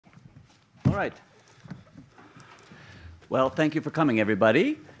All right. Well, thank you for coming,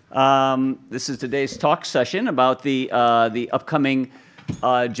 everybody. This is today's talk session about the upcoming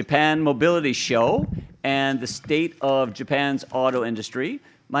Japan Mobility Show and the state of Japan's auto industry.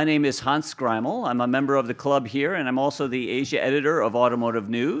 My name is Hans Greimel. I'm a member of the club here, and I'm also the Asia editor of Automotive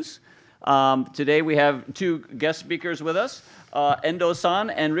News. Today we have two guest speakers with us, Endo-san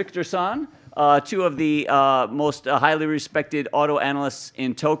and Richter-san, two of the most highly respected auto analysts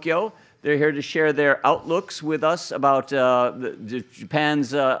in Tokyo. They're here to share their outlooks with us about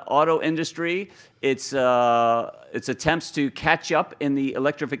Japan's auto industry, its attempts to catch up in the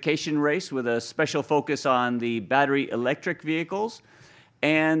electrification race with a special focus on the battery electric vehicles,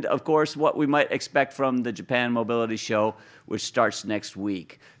 and of course what we might expect from the Japan Mobility Show, which starts next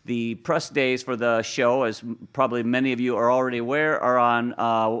week. The press days for the show, as probably many of you are already aware, are on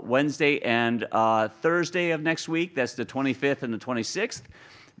Wednesday and Thursday of next week. That's the 25th and the 26th.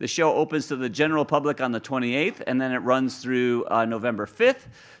 The show opens to the general public on the 28th, and then it runs through November 5th.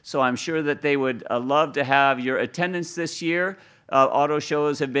 So I'm sure that they would love to have your attendance this year. Auto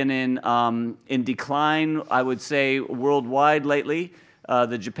shows have been in decline, I would say, worldwide lately.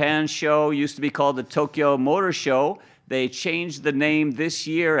 The Japan show used to be called the Tokyo Motor Show. They changed the name this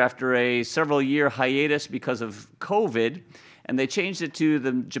year after a several-year hiatus because of COVID, and they changed it to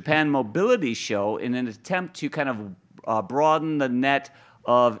the Japan Mobility Show in an attempt to kind of broaden the net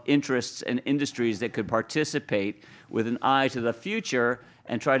of interests and industries that could participate with an eye to the future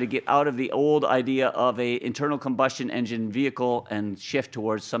and try to get out of the old idea of an internal combustion engine vehicle and shift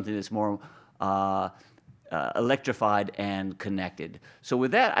towards something that's more electrified and connected. So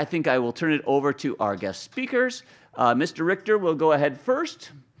with that, I think I will turn it over to our guest speakers. Mr. Richter will go ahead first,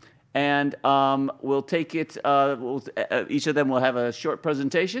 and we'll take it, each of them will have a short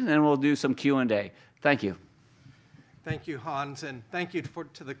presentation, and we'll do some Q&A. Thank you. Thank you, Hans, and thank you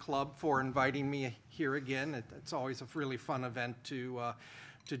to the club for inviting me here again. It's always a really fun event to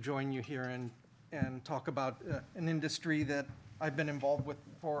join you here and talk about an industry that I've been involved with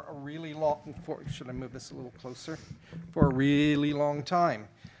for a really long, should I move this a little closer? For a really long time.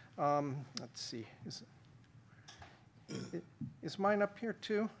 Let's see, is mine up here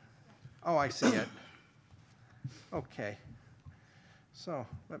too? Oh, I see it. Okay, so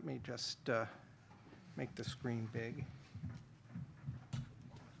let me just make the screen big.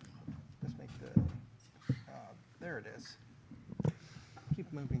 Just make the, there it is.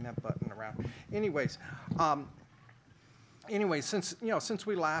 Keep moving that button around. Anyways, since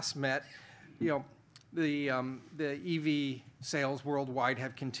we last met, the EV sales worldwide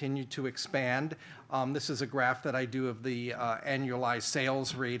have continued to expand. This is a graph that I do of the annualized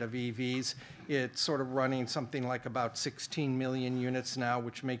sales rate of EVs. It's sort of running something like about 16 million units now,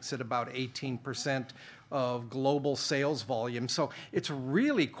 which makes it about 18% of global sales volume. So it's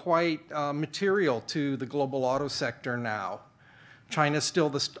really quite material to the global auto sector now. China's still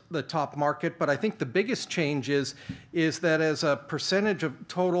the top market, but I think the biggest change is that as a percentage of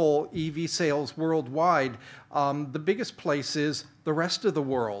total EV sales worldwide, the biggest place is the rest of the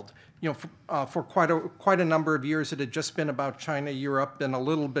world. For quite a number of years, it had just been about China, Europe, and a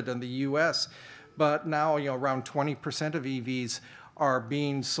little bit in the U.S., but now around 20% of EVs are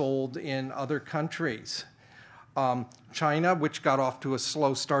being sold in other countries. China, which got off to a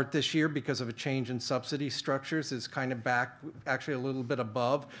slow start this year because of a change in subsidy structures, is kind of back, actually a little bit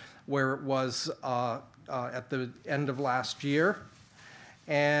above where it was at the end of last year.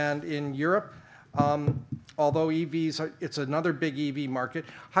 And in Europe, although EVs, it's another big EV market,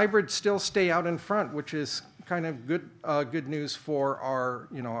 hybrids still stay out in front, which is kind of good news for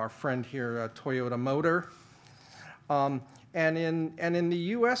our friend here, Toyota Motor. And in the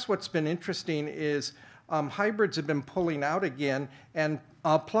U.S., what's been interesting is hybrids have been pulling out again, and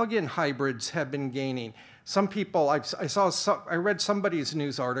plug-in hybrids have been gaining. Some people, I read somebody's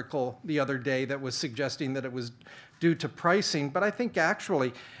news article the other day that was suggesting that it was due to pricing, but I think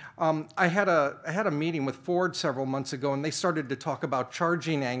actually, I had a meeting with Ford several months ago, and they started to talk about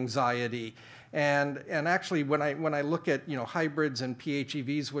charging anxiety. And actually, when I look at hybrids and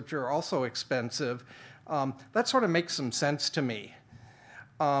PHEVs, which are also expensive, that sort of makes some sense to me.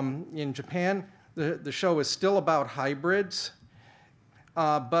 In Japan, the show is still about hybrids,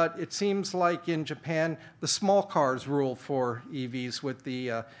 but it seems like in Japan, the small cars rule for EVs with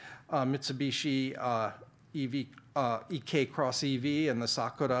the Mitsubishi EK Cross EV and the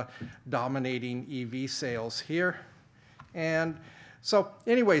Sakura dominating EV sales here. And so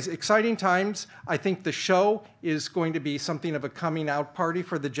anyways, exciting times. I think the show is going to be something of a coming out party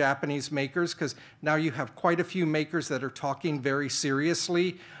for the Japanese makers, because now you have quite a few makers that are talking very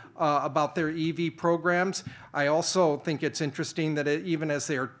seriously about their EV programs. I also think it's interesting that even as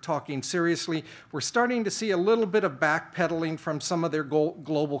they're talking seriously, we're starting to see a little bit of backpedaling from some of their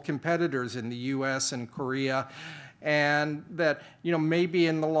global competitors in the US and Korea. And that, you know, maybe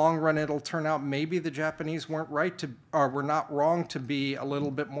in the long run it'll turn out maybe the Japanese weren't right to, or were not wrong to be a little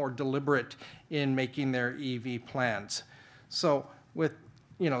bit more deliberate in making their EV plans. So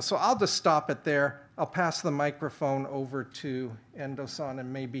so I'll just stop it there. I'll pass the microphone over to Endo-san,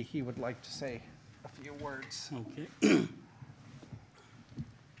 and maybe he would like to say a few words. Okay.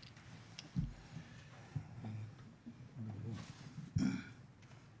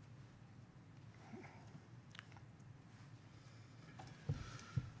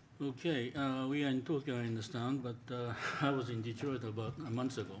 Okay, we are in Tokyo, I understand, but I was in Detroit about a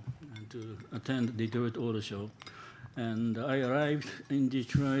month ago to attend the Detroit Auto Show. And I arrived in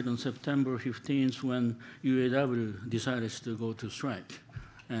Detroit on September 15th when UAW decided to go to strike.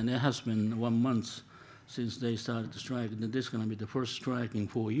 And it has been 1 month since they started the strike. And this is going to be the first strike in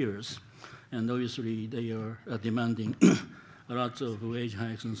 4 years. And obviously they are demanding lots of wage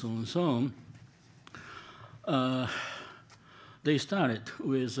hikes and so on and so on. They started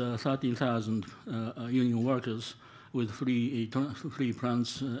with 13,000 union workers with three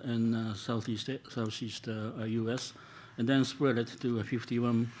plants in southeast U.S., and then spread it to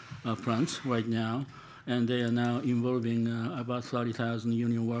 51 plants right now. And they are now involving about 30,000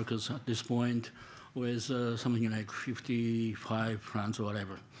 union workers at this point with something like 55 plants or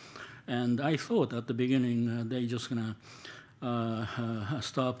whatever. And I thought at the beginning they're just going to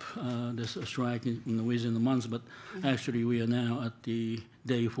stop this strike within a month, but actually we are now at the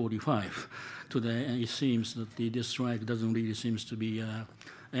day 45 today, and it seems that this strike doesn't really seem to be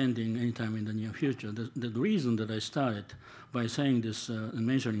ending anytime in the near future. The reason that I started by saying this and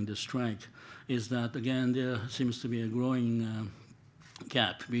mentioning this strike is that, again, there seems to be a growing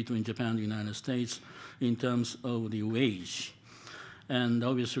gap between Japan and the United States in terms of the wage. And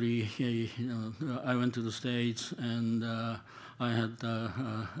obviously, I went to the States and I had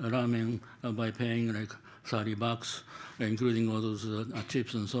ramen by paying like $30, including all those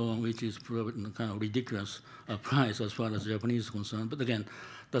chips and so on, which is probably kind of ridiculous price as far as Japanese is concerned. But again,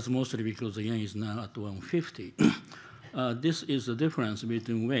 that's mostly because the yen is now at 150. This is the difference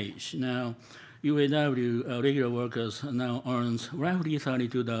between wage. Now, UAW regular workers now earns roughly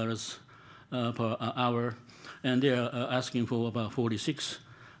 $32 per hour, and they are asking for about $46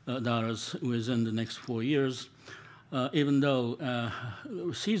 within the next 4 years, even though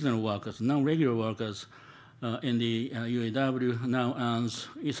seasonal workers, non-regular workers in the UAW now earns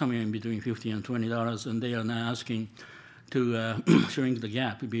somewhere in between $15 and $20, and they are now asking to shrink the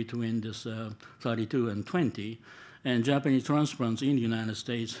gap between this 32 and 20. And Japanese transplants in the United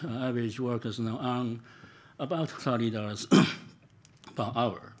States, average workers now earn about $30 per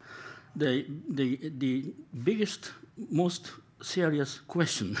hour. The biggest, most serious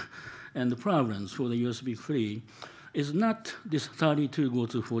question and the problems for the US Big Three is not this 32 go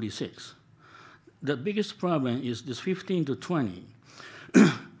to 46. The biggest problem is this 15 to 20,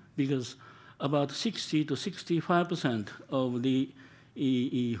 because about 60 to 65% of the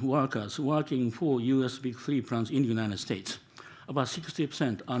workers working for US Big Three plants in the United States, about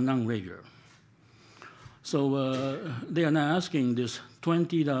 60% are non-regular. So they are now asking this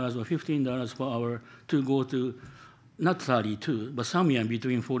 $20 or $15 per hour to go to not 32, but somewhere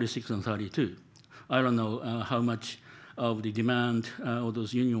between 46 and 32. I don't know how much of the demand of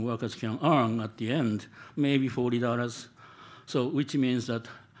those union workers can earn at the end, maybe $40. So which means that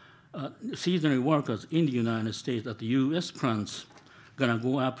seasonal workers in the United States at the US plants gonna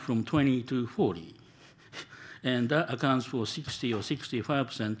go up from 20 to 40. And that accounts for 60 or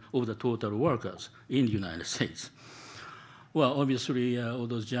 65% of the total workers in the United States. Well, obviously, all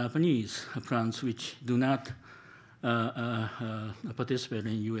those Japanese plants which do not participate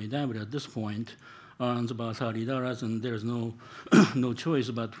in UAW at this point earns about $30, and there's no no choice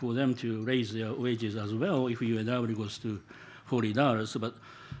but for them to raise their wages as well if UAW goes to $40, but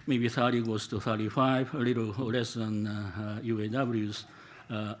maybe 30 goes to 35, a little less than UAW's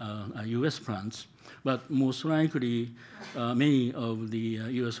US plants. But most likely, many of the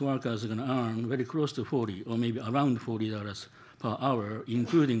US workers are going to earn very close to 40 or maybe around $40 per hour,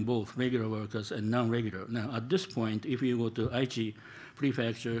 including both regular workers and non-regular. Now, at this point, if you go to Aichi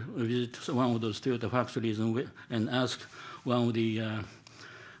Prefecture, visit one of those Toyota factories and ask one of the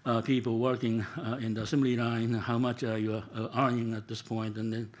people working in the assembly line, how much are you earning at this point?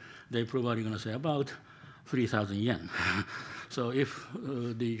 And then they're probably going to say about 3,000 yen. So if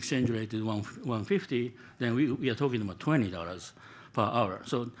the exchange rate is 150, then we are talking about $20 per hour.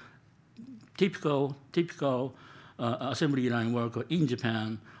 So typical assembly line worker in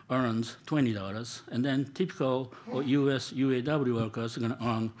Japan earns $20, and then typical U.S. UAW workers are going to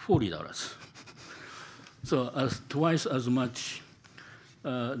earn $40. So twice as much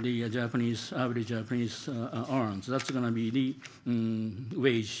the average Japanese earns. That's going to be the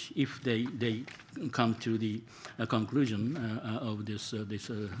wage if they come to the conclusion of this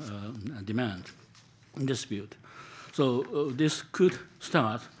demand dispute. So this could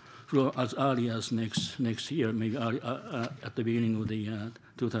start as early as next year, maybe at the beginning of the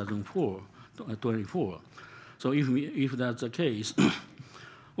 2024. So if that's the case,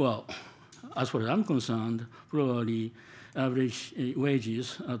 well, as far as I'm concerned, probably average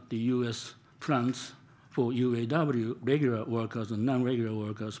wages at the U.S. plants for UAW regular workers and non-regular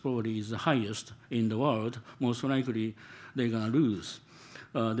workers probably is the highest in the world. Most likely, they're going to lose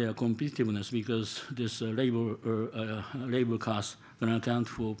their competitiveness because this labor cost going to account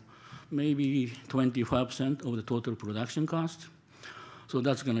for maybe 25% of the total production cost. So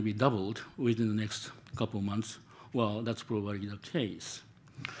that's going to be doubled within the next couple of months. Well, that's probably the case.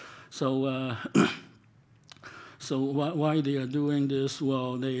 So, so why they are doing this?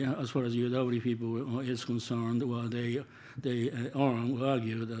 Well, they, as far as UAW people is concerned, well, they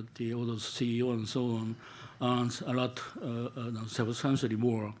argue that all those CEO and so on earns a lot, substantially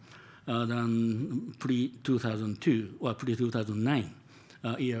more than pre-2002 or pre-2009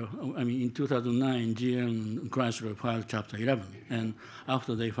 year. I mean, in 2009, GM and Chrysler filed Chapter 11, and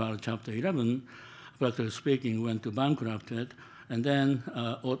after they filed Chapter 11, practically speaking, went to bankrupted, and then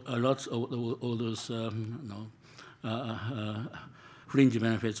lots of all those fringe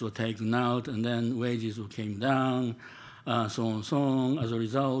benefits were taken out, and then wages came down, so on and so on. As a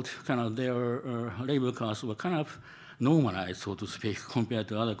result, kind of their labor costs were kind of normalized, so to speak, compared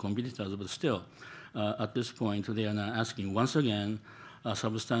to other competitors, but still, at this point, they are now asking once again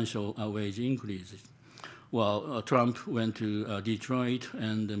substantial wage increases. Well, Trump went to Detroit,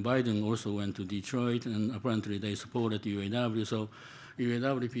 and then Biden also went to Detroit, and apparently they supported UAW. So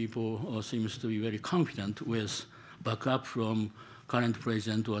UAW people seems to be very confident with backup from current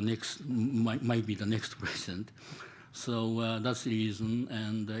president or next might be the next president. So that's the reason.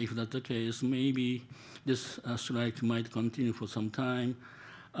 And if that's the case, maybe this strike might continue for some time.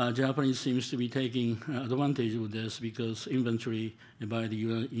 Japanese seems to be taking advantage of this because inventory by the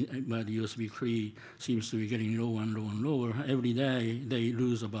US Big Three seems to be getting lower and lower and lower. Every day they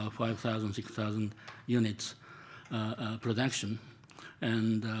lose about 5,000, 6,000 units production.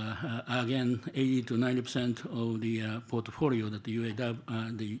 And again, 80 to 90% of the portfolio that the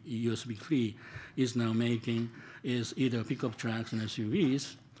US Big Three is now making is either pickup trucks and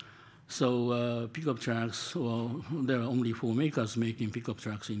SUVs. So pickup trucks, well, there are only 4 makers making pickup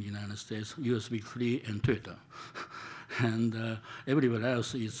trucks in the United States, US Big Three and Toyota. And everywhere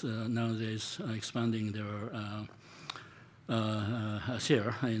else is nowadays expanding their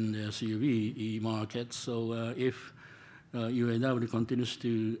share in the SUV market. So if UAW continues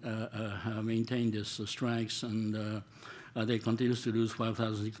to maintain these strikes and they continue to lose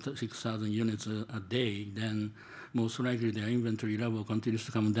 5,000, 6,000 units a day, then most likely their inventory level continues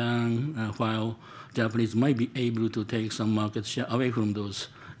to come down while Japanese might be able to take some market share away from those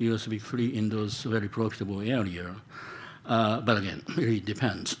US Big Three in those very profitable areas. But again, it really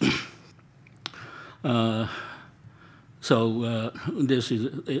depends. So this is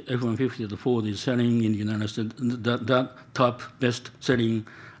F-150, the Ford is selling in the United States, that top best-selling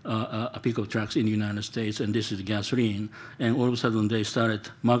pickup trucks in the United States, and this is gasoline. And all of a sudden, they started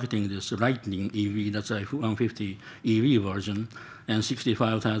marketing this Lightning EV, that's a F-150 EV version, and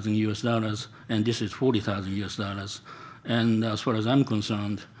 $65,000 US, and this is $40,000 US. And as far as I'm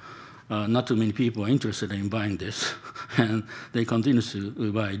concerned, not too many people are interested in buying this, and they continue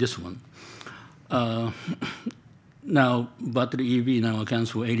to buy this one. Now, battery EV now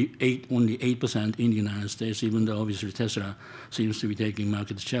accounts for only 8% in the United States, even though obviously Tesla seems to be taking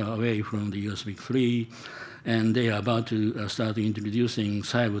market share away from the US Big Three. And they are about to start introducing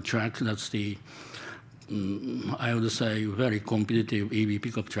Cybertruck. That's the, I would say, very competitive EV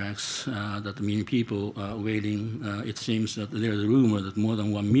pickup trucks that many people are waiting. It seems that there is a rumor that more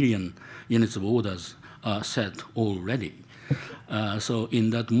than 1 million units of orders are set already. So in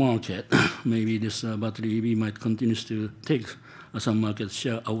that market, maybe this battery EV might continue to take some market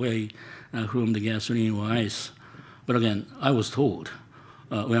share away from the gasoline or ICE. But again, I was told,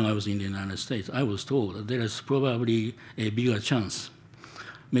 when I was in the United States, I was told that there is probably a bigger chance,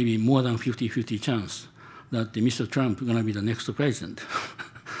 maybe more than 50-50 chance, that Mr. Trump is going to be the next president.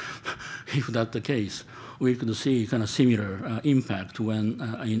 If that's the case, we could see kind of similar impact when,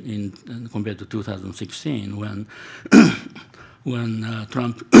 compared to 2016, when when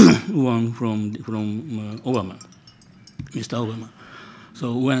Trump won from Obama, Mr. Obama.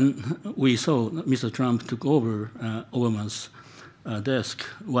 So when we saw Mr. Trump took over Obama's desk,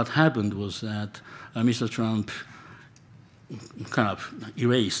 what happened was that Mr. Trump kind of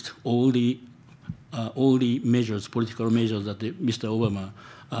erased all the measures, political measures that Mr. Obama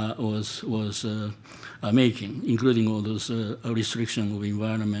was making, including all those restrictions of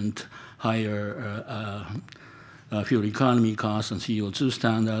environment, higher fuel economy costs, and CO2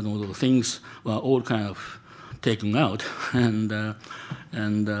 standard. All those things were all kind of taken out, and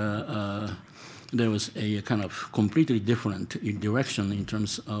there was a kind of completely different direction in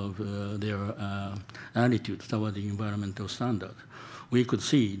terms of their attitude toward the environmental standard. We could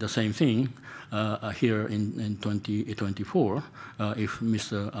see the same thing here in 2024 if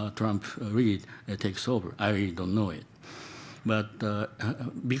Mr. Trump really takes over. I really don't know it. But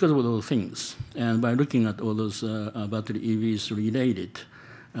because of all those things, and by looking at all those battery EVs related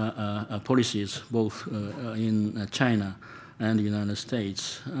policies, both in China and the United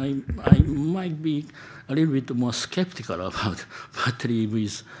States, I might be a little bit more skeptical about battery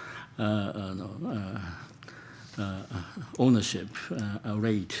EVs ownership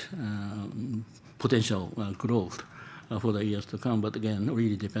rate, potential growth for the years to come. But again, it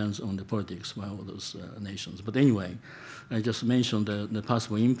really depends on the politics by all those nations. But anyway, I just mentioned the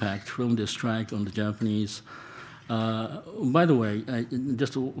possible impact from the strike on the Japanese. By the way,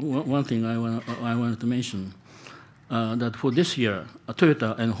 just one thing I wanted to mention, that for this year,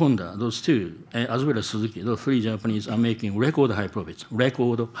 Toyota and Honda, those two, as well as Suzuki, those three Japanese are making record high profits.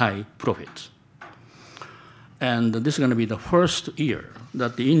 And this is going to be the first year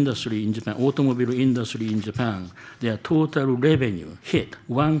that the industry in Japan, automobile industry in Japan, their total revenue hit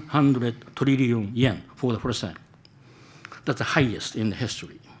 100 trillion yen for the first time. That's the highest in the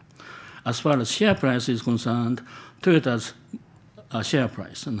history. As far as share price is concerned, Toyota's share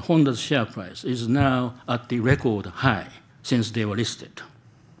price and Honda's share price is now at the record high since they were listed.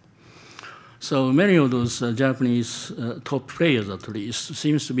 So many of those Japanese top players, at least,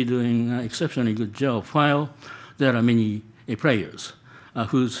 seems to be doing an exceptionally good job, while there are many players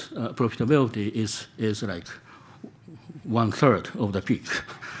whose profitability is like 1/3 of the peak,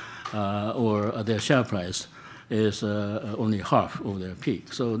 or their share price is only half of their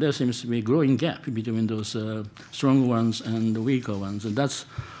peak. So there seems to be a growing gap between those strong ones and the weaker ones, and that's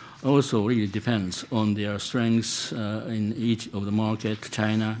also really depends on their strengths in each of the market,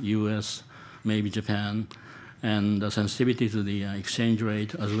 China, US, maybe Japan, and the sensitivity to the exchange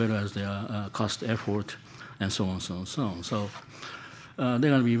rate, as well as their cost effort, and so on, so on, so on. So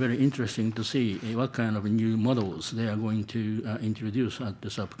they're going to be very interesting to see what kind of new models they are going to introduce at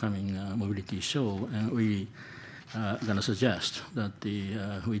this upcoming mobility show, and really going to suggest that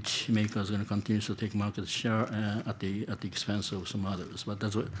which makers are going to continue to take market share at the expense of some others. But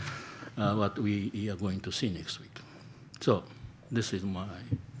that's what we are going to see next week. So this is my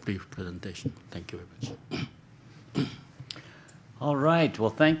brief presentation. Thank you very much. All right.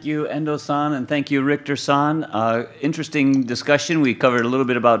 Well, thank you, Endo-san, and thank you, Richter-san. Interesting discussion. We covered a little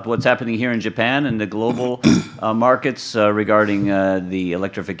bit about what's happening here in Japan and the global markets regarding the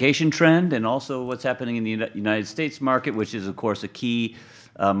electrification trend, and also what's happening in the United States market, which is, of course, a key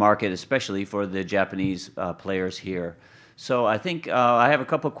market, especially for the Japanese players here. So I think I have a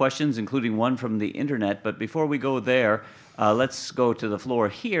couple of questions, including one from the internet. But before we go there, let's go to the floor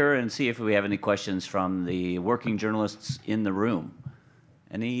here and see if we have any questions from the working journalists in the room.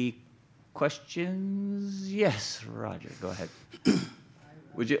 Any questions? Yes, Roger, go ahead.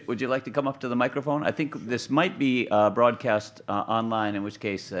 Would you like to come up to the microphone? I think this might be broadcast online, in which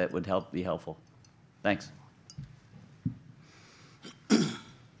case it would be helpful. Thanks.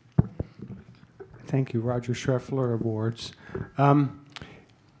 Thank you, Roger Schreffler of Wards.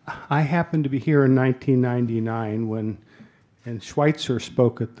 I happened to be here in 1999 when Schweitzer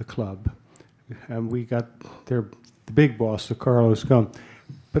spoke at the club. We got the big boss, the Carlos Ghosn.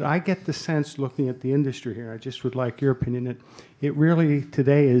 But I get the sense, looking at the industry here, I just would like your opinion, it really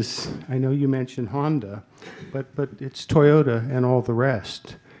today is, I know you mentioned Honda, but it's Toyota and all the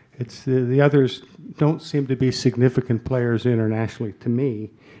rest. It's the others don't seem to be significant players internationally to me.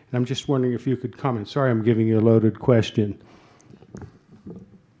 And I'm just wondering if you could comment. Sorry, I'm giving you a loaded question.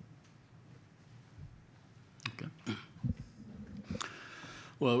 Okay.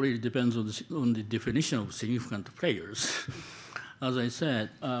 Well, it really depends on the definition of significant players. As I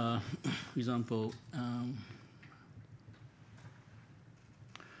said, for example,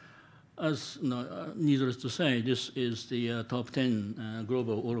 needless to say, this is the top 10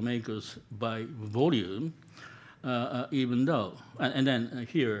 global automakers by volume. Even though, and then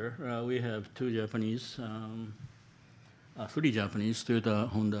here we have three Japanese, Toyota,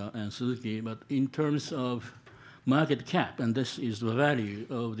 Honda, and Suzuki. But in terms of market cap, and this is the value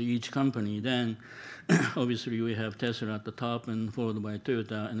of each company, then obviously we have Tesla at the top and followed by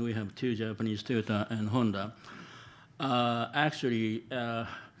Toyota, and we have two Japanese, Toyota and Honda. Actually,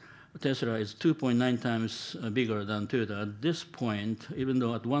 Tesla is 2.9 times bigger than Toyota at this point, even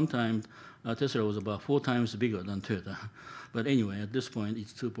though at one time Tesla was about 4 times bigger than Toyota. But anyway, at this point,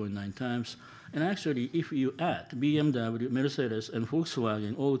 it's 2.9 times. And actually, if you add BMW, Mercedes, and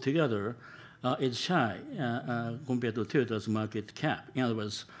Volkswagen all together, it's shy compared to Toyota's market cap. In other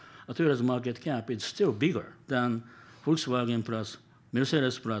words, Toyota's market cap is still bigger than Volkswagen plus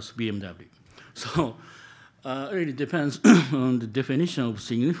Mercedes plus BMW. So it really depends on the definition of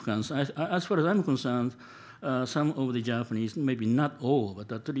significance. As far as I'm concerned, some of the Japanese, maybe not all,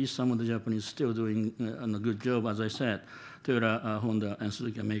 but at least some of the Japanese still doing a good job. As I said, Toyota, Honda, and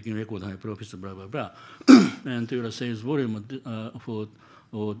Suzuki are making record high profits, blah, blah, blah. And Toyota sales volume for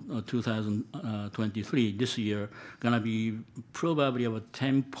 2023, this year, gonna be probably about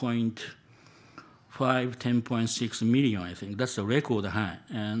 10.5, 10.6 million, I think. That's a record high.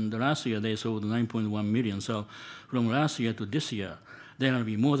 And last year, they sold 9.1 million. So from last year to this year, they're gonna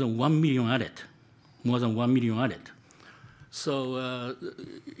be more than 1 million added. More than 1 million added. So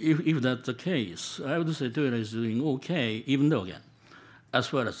if that's the case, I would say Toyota is doing okay, even though, again, as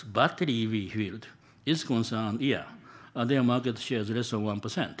far as battery EV field is concerned, yeah, their market share is less than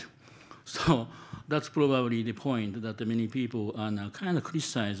 1%. So that's probably the point that many people are now kind of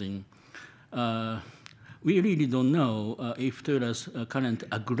criticizing. We really don't know if Toyota's current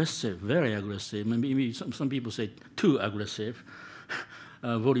aggressive, very aggressive, maybe some people say too aggressive,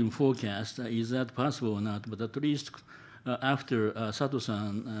 volume forecast, is that possible or not? But at least after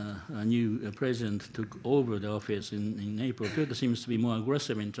Sato-san, a new president, took over the office in April, Toyota seems to be more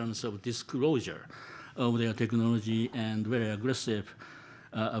aggressive in terms of disclosure of their technology and very aggressive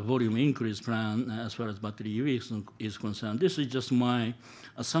volume increase plan as far as battery EV is concerned. This is just my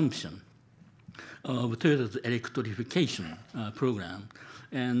assumption of Toyota's electrification program.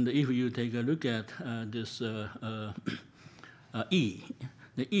 And if you take a look at this E,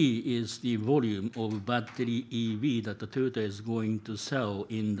 the E is the volume of battery EV that the Toyota is going to sell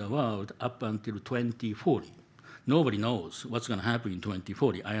in the world up until 2040. Nobody knows what's going to happen in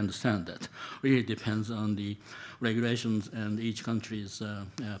 2040. I understand that. Really depends on the regulations and each country's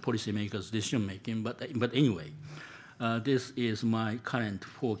policymakers' decision-making. But anyway, this is my current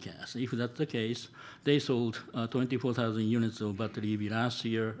forecast. If that's the case, they sold 24,000 units of battery EV last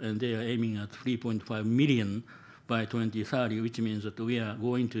year, and they are aiming at 3.5 million by 2030, which means that we are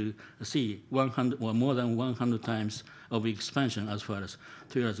going to see 100 or more than 100 times of expansion as far as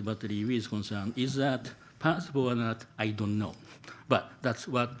Toyota's battery EV is concerned. Is that possible or not? I don't know. But that's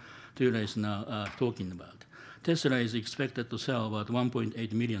what Toyota is now talking about. Tesla is expected to sell about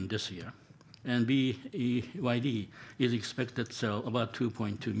 1.8 million this year, and BYD is expected to sell about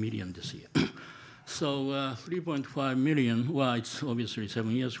 2.2 million this year. So 3.5 million, well, it's obviously 7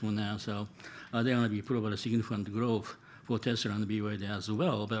 years from now, so they're going to be probably significant growth for Tesla and BYD as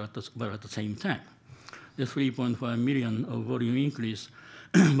well, but at the same time. The 3.5 million of volume increase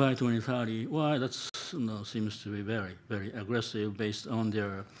by 2030, well, that seems to be very, very aggressive based on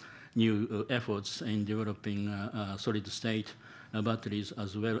their new efforts in developing solid-state batteries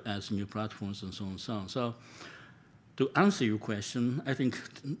as well as new platforms and so on and so on. So to answer your question, I think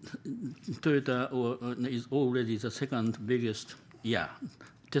Toyota is already the second biggest, yeah,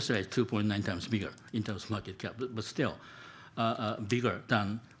 Tesla is 2.9 times bigger in terms of market cap, but still bigger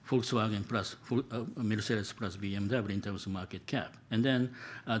than Volkswagen plus Mercedes plus BMW in terms of market cap. And then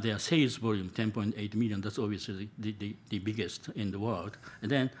their sales volume, 10.8 million, that's obviously the biggest in the world.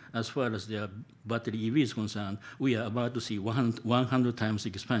 And then as far as their battery EV is concerned, we are about to see 100 times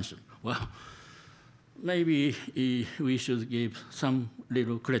expansion. Well, maybe we should give some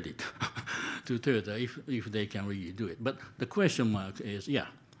little credit to Toyota if they can really do it. But the question mark is, yeah,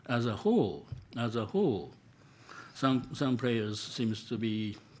 as a whole, some players seems to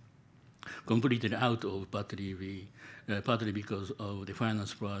be completely out of battery EV, partly because of the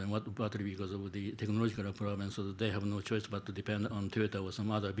finance problem, partly because of the technological problem, so that they have no choice but to depend on Toyota or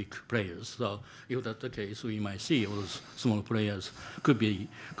some other big players. So if that's the case, we might see all those small players could be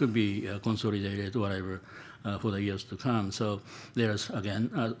consolidated, whatever, for the years to come. So there's,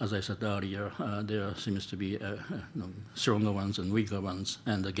 again, as I said earlier, there seems to be stronger ones and weaker ones,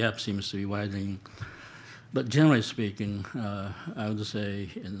 and the gap seems to be widening. But generally speaking, I would say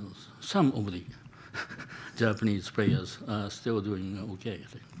some of the Japanese players are still doing okay, I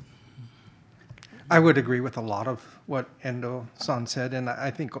think. I would agree with a lot of what Endo-san said, and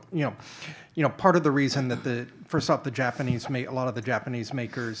I think part of the reason that first off, a lot of the Japanese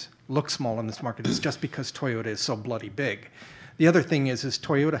makers look small in this market is just because Toyota is so bloody big. The other thing is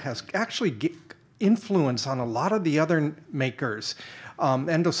Toyota has actually influence on a lot of the other makers.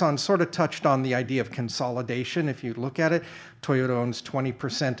 Endo-san sort of touched on the idea of consolidation. If you look at it, Toyota owns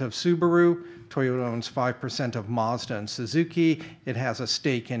 20% of Subaru, Toyota owns 5% of Mazda and Suzuki. It has a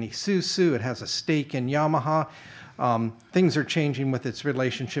stake in Isuzu. It has a stake in Yamaha. Things are changing with its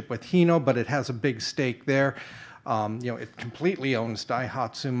relationship with Hino, but it has a big stake there. It completely owns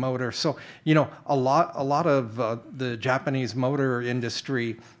Daihatsu Motor. So, a lot of the Japanese motor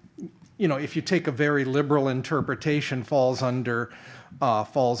industry, if you take a very liberal interpretation, falls under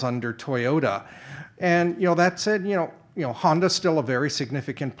Toyota. And that said, Honda's still a very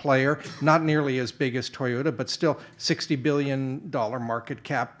significant player, not nearly as big as Toyota, but still $60 billion market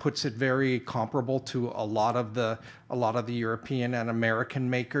cap puts it very comparable to a lot of the European and American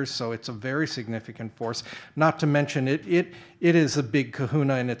makers. So it's a very significant force. Not to mention it is a big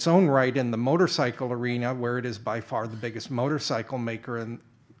kahuna in its own right in the motorcycle arena, where it is by far the biggest motorcycle maker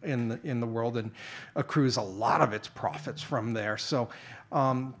in the world and accrues a lot of its profits from there. So,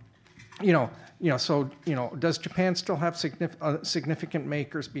 does Japan still have significant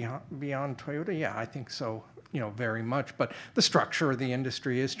makers beyond Toyota? Yeah, I think so, very much. But the structure of the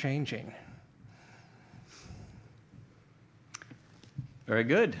industry is changing. Very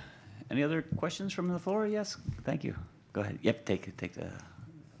good. Any other questions from the floor? Yes, thank you. Go ahead. Yep, take the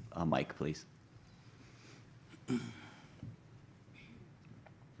mic, please.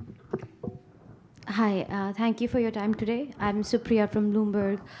 Hi, thank you for your time today. I'm Supriya from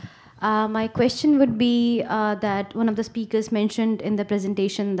Bloomberg. My question would be that one of the speakers mentioned in the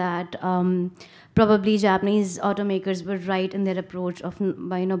presentation that probably Japanese automakers were right in their approach of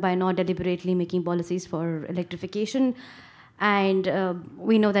by not deliberately making policies for electrification. And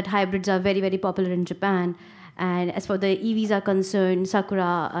we know that hybrids are very, very popular in Japan. And as for the EVs are concerned,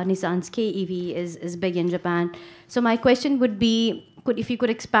 Sakura, Nissan's K-EV is big in Japan. So my question would be, if you could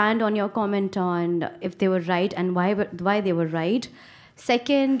expand on your comment on if they were right and why they were right.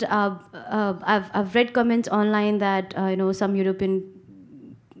 Second, I've read comments online that some European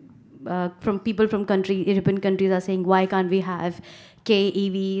from people from European countries are saying, why can't we have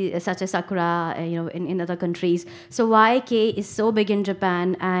K-EV such as Sakura in other countries? So why K is so big in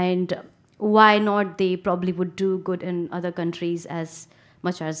Japan, and why not they probably would do good in other countries as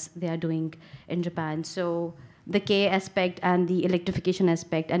much as they are doing in Japan? So the K aspect and the electrification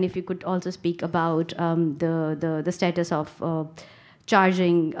aspect, and if you could also speak about the status of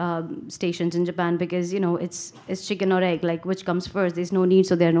charging stations in Japan, because it's chicken or egg, like which comes first? There's no need,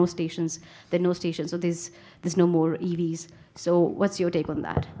 so there are no stations. There are no stations, so there's no more EVs. So what's your take on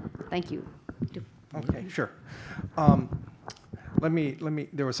that? Thank you. Okay, sure. Let me.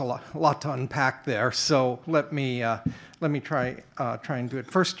 There was a lot to unpack there, so let me try and do it.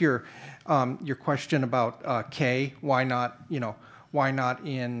 First, your question about K. Why not? Why not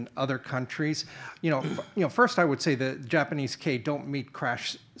in other countries? First I would say the Japanese K don't meet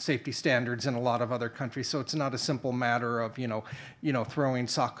crash safety standards in a lot of other countries, so it's not a simple matter of throwing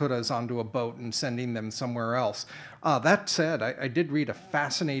Sakuras onto a boat and sending them somewhere else. That said, I did read a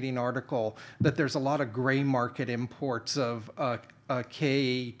fascinating article that there's a lot of gray market imports of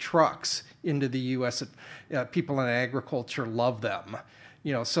K trucks into the U.S. People in agriculture love them.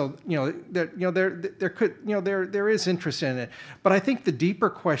 So there is interest in it, but I think the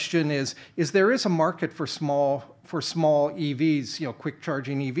deeper question is there is a market for small EVs, quick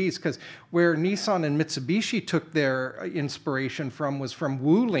charging EVs, because where Nissan and Mitsubishi took their inspiration from was from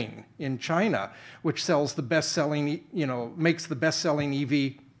Wuling in China, which sells the best-selling, makes the best-selling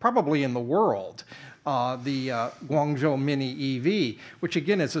EV probably in the world. The Guangzhou Mini EV, which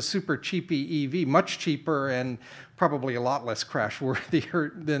again is a super cheapy EV, much cheaper and probably a lot less crash-worthy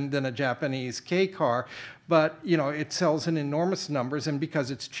than a Japanese K car, but it sells in enormous numbers, and because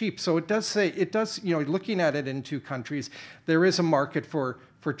it's cheap. So it does looking at it in two countries, there is a market for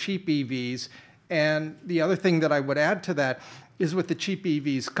cheap EVs. And the other thing that I would add to that is with the cheap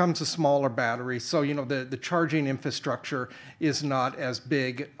EVs comes a smaller battery, so the charging infrastructure is not as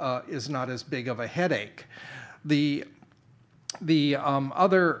big of a headache. The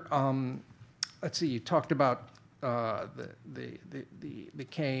other let's see, you talked about the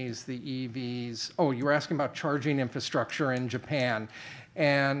Ks, the EVs. Oh, you were asking about charging infrastructure in Japan,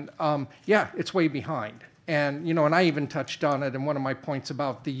 and yeah, it's way behind. And and I even touched on it in one of my points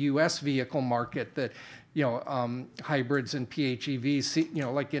about the U.S. vehicle market that. Hybrids and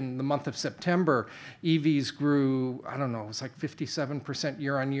PHEVs, like in the month of September, EVs grew, I don't know, it was like 57%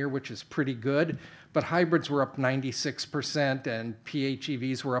 year on year, which is pretty good. but hybrids were up 96% and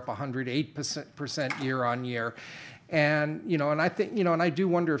PHEVs were up 108% year on year. And, and I think, and I do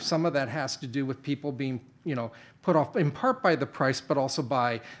wonder if some of that has to do with people being, put off in part by the price, but also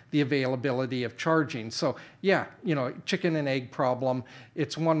by the availability of charging. So yeah, chicken and egg problem.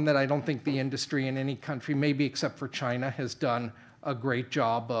 It's one that I don't think the industry in any country, maybe except for China, has done a great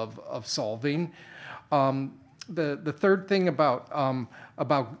job of solving. The third thing about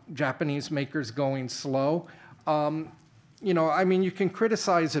Japanese makers going slow, I mean, you can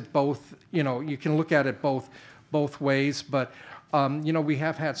criticize it both, you can look at it both ways, but we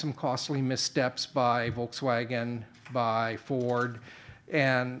have had some costly missteps by Volkswagen, by Ford,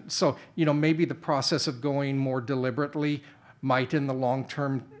 and so maybe the process of going more deliberately might in the long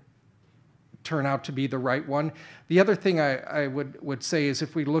term turn out to be the right one. The other thing I would say is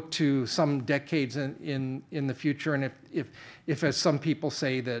if we look to some decades in the future, and if as some people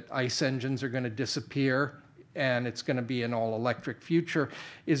say that ICE engines are going to disappear and it's going to be an all-electric future,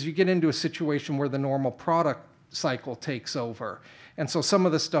 is you get into a situation where the normal product cycle takes over. And so some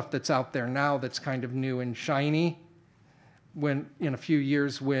of the stuff that's out there now that's kind of new and shiny, when in a few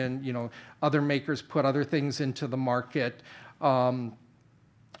years when other makers put other things into the market, will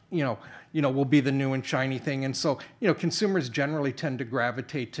be the new and shiny thing. And so consumers generally tend to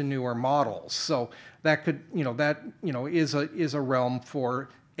gravitate to newer models. So that could is a realm for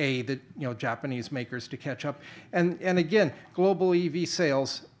the Japanese makers to catch up. And again, global EV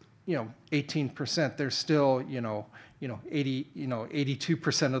sales, 18%. There's still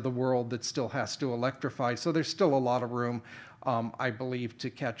 82% of the world that still has to electrify. So there's still a lot of room, I believe, to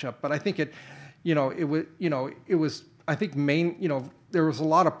catch up. But I think it was I think there was a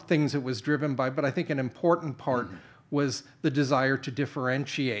lot of things it was driven by, but I think an important part was the desire to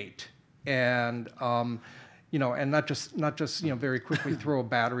differentiate and and not just very quickly throw a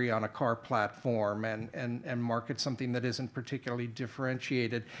battery on a car platform and market something that isn't particularly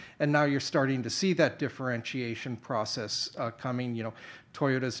differentiated. And now you're starting to see that differentiation process coming.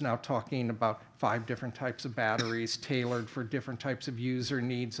 Toyota's now talking about 5 different types of batteries tailored for different types of user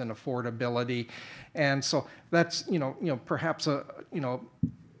needs and affordability. And so that's perhaps a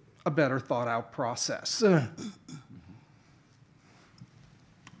better thought out process.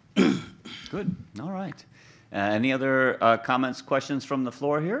 Good. All right. Any other comments, questions from the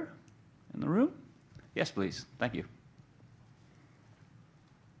floor here in the room? Yes, please. Thank you.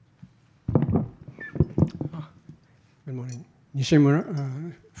 Good morning.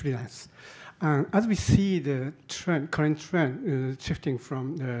 Nishimura, freelance. As we see the current trend shifting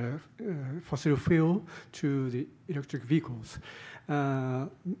from the fossil fuel to the electric vehicles, I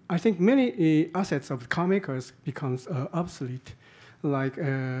think many assets of car makers becomes obsolete. Like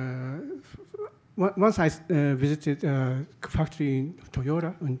once I visited a factory in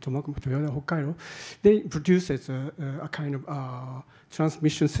Toyota, Toyota, Hokkaido, they produce a kind of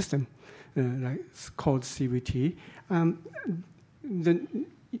transmission system called CVT. The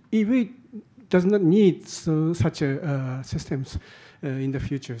EV does not need such systems in the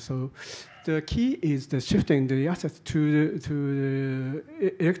future. So the key is the shifting the assets to the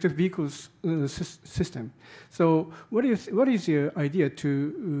electric vehicles system. So what is your idea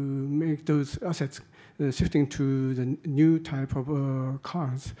to make those assets shifting to the new type of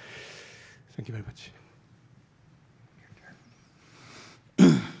cars? Thank you very much.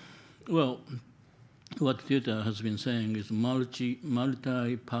 Well, what Toyota has been saying is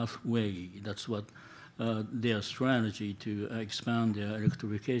multi-pathway. That's what their strategy to expand their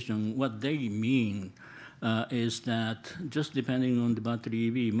electrification. What they mean is that just depending on the battery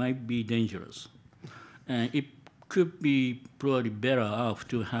EV might be dangerous. And it could be probably better off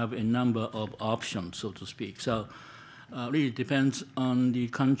to have a number of options, so to speak. So really depends on the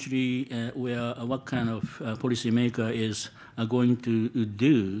country where what kind of policymaker is going to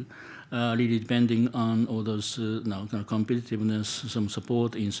do. Really depending on all those kind of competitiveness, some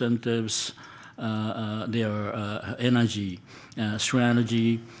support, incentives, their energy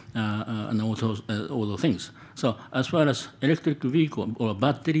strategy, and all those things. So as far as electric vehicle or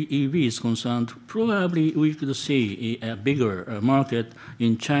battery EV is concerned, probably we could see a bigger market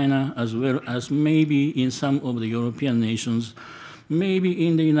in China as well as maybe in some of the European nations. Maybe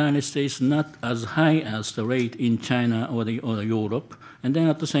in the United States, not as high as the rate in China or Europe. And then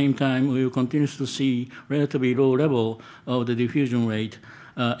at the same time, we will continue to see relatively low level of the diffusion rate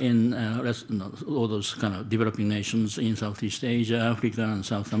in all those kind of developing nations in Southeast Asia, Africa, and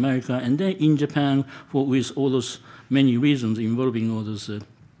South America. And then in Japan, with all those many reasons involving all those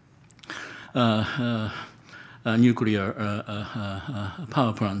nuclear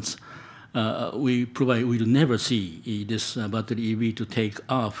power plants. we will never see this battery EV to take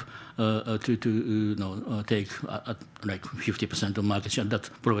off take like 50% of market share. That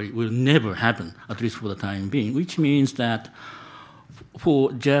probably will never happen, at least for the time being, which means that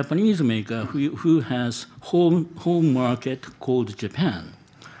for Japanese maker who has home market called Japan,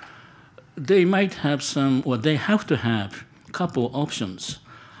 they might have some, or they have to have a couple options.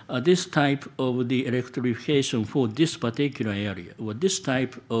 This type of the electrification for this particular area, or this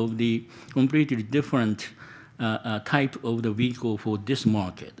type of the completely different type of the vehicle for this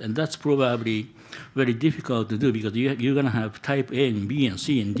market. And that's probably very difficult to do because you're going to have type A and B and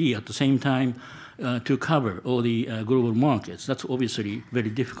C and D at the same time to cover all the global markets. That's obviously a very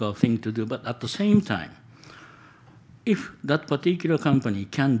difficult thing to do. But at the same time, if that particular company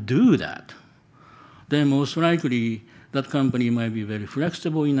can do that, then most likely that company might be very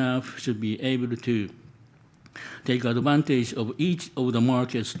flexible enough, should be able to take advantage of each of the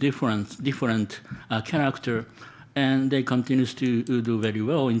market's different character, and they continue to do very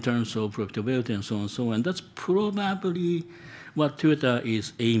well in terms of profitability and so on and so on. And that's probably what Toyota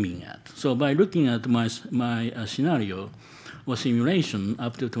is aiming at. So by looking at my scenario or simulation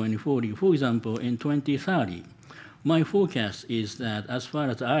up to 2040, for example, in 2030, my forecast is that as far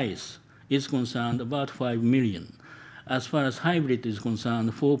as ICE is concerned, about 5 million. As far as hybrid is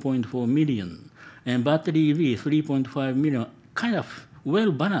concerned, 4.4 million. And battery EV, 3.5 million, kind of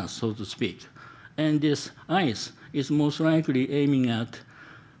well balanced, so to speak. And this ICE is most likely aiming at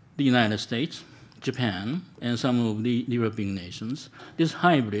the United States, Japan, and some of the European nations. This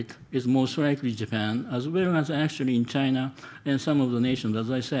hybrid is most likely Japan, as well as actually in China and some of the nations. As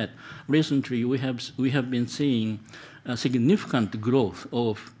I said, recently we have been seeing a significant growth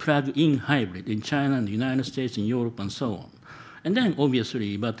of plug-in hybrid in China and the United States and Europe and so on. And then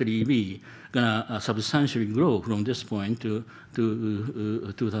obviously battery EV gonna substantially grow from this point to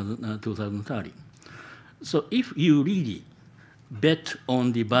 2030. So if you really bet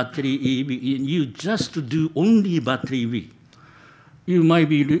on the battery EV, you just do only battery EV, you might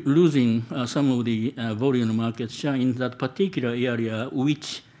be losing some of the volume market share in that particular area,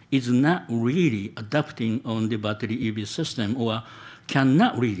 which is not really adapting on the battery EV system or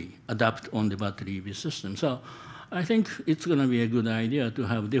cannot really adapt on the battery EV system. So I think it's going to be a good idea to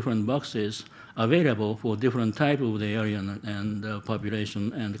have different boxes available for different type of the area and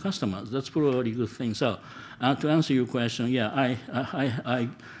population and customers. That's probably a good thing. So to answer your question, yeah, I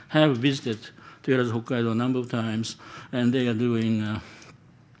have visited Toyota's Hokkaido a number of times, and they are doing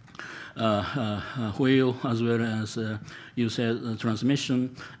wheel as well as you said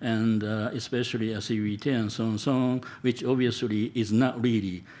transmission, and especially a CVT and so on and so on, which obviously is not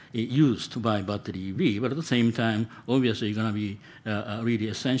really used by battery EV, but at the same time, obviously going to be really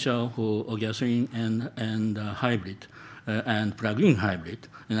essential for gasoline and hybrid and plug-in hybrid.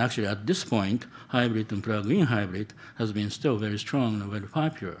 And actually at this point, hybrid and plug-in hybrid has been still very strong and very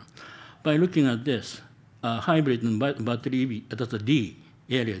popular. By looking at this, hybrid and battery EV, that's a D,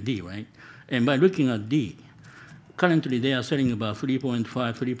 area D, right? And by looking at D, currently they are selling about 3.5,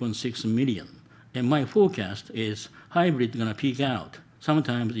 3.6 million. And my forecast is hybrid going to peak out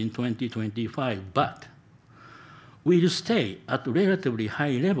sometimes in 2025, but will stay at relatively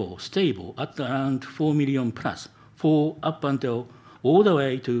high level, stable at around 4 million plus, for up until all the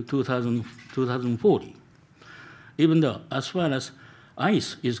way to 2040. Even though, as far as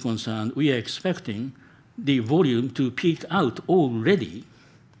ICE is concerned, we are expecting the volume to peak out already,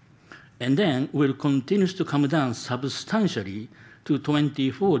 and then will continue to come down substantially to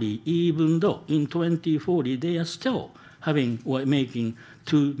 2040, even though in 2040 they are still having or making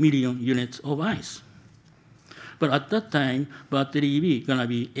 2 million units of ICE. But at that time, battery EV gonna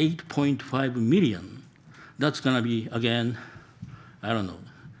be 8.5 million. That's gonna be, again, I don't know,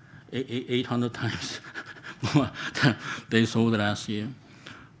 800 times more than they sold last year.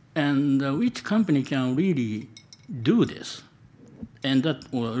 And which company can really do this? And that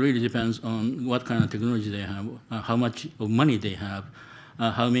really depends on what kind of technology they have, how much of money they have,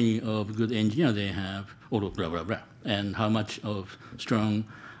 how many of good engineers they have, or blah, blah, blah, and how much of strong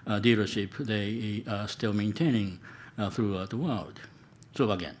dealership they are still maintaining throughout the world.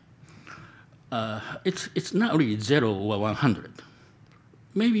 So again, it's not really 0 or 100.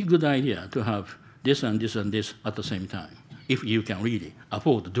 Maybe a good idea to have this and this and this at the same time, if you can really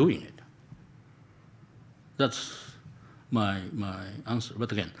afford doing it. That's my answer.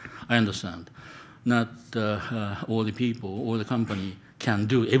 But again, I understand not all the people, all the company can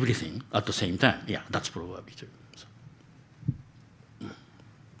do everything at the same time. Yeah, that's probably true. So.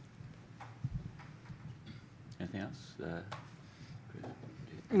 Anything else?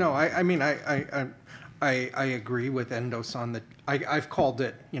 No, I mean, I agree with Endo-san that I've called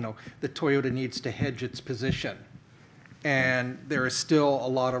it, that Toyota needs to hedge its position. And there is still a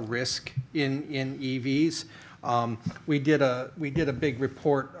lot of risk in EVs. We did a big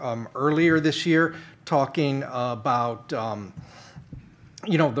report earlier this year talking about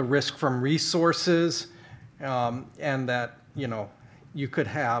the risk from resources, and that you could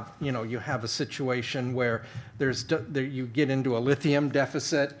have you have a situation where you get into a lithium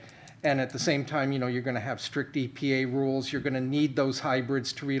deficit, and at the same time you're going to have strict EPA rules. You're going to need those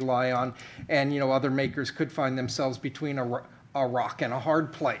hybrids to rely on, and other makers could find themselves between a rock and a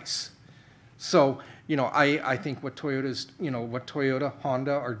hard place. So I think what Toyota,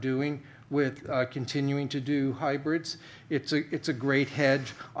 Honda are doing with continuing to do hybrids, it's a great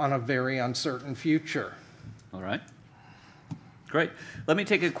hedge on a very uncertain future. All right. Great. Let me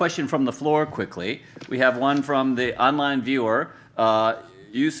take a question from the floor quickly. We have one from the online viewer,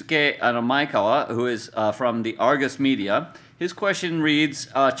 Yusuke Maikawa, who is from the Argus Media. His question reads,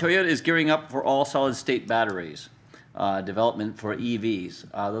 Toyota is gearing up for all solid-state batteries, development for EVs.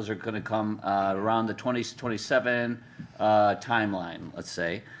 Those are going to come around the 2027 timeline, let's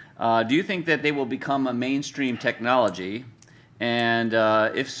say. Do you think that they will become a mainstream technology? And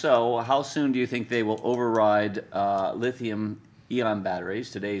if so, how soon do you think they will override lithium-ion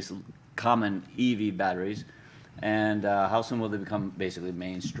batteries, today's common EV batteries? And how soon will they become basically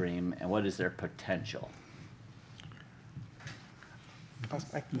mainstream, and what is their potential?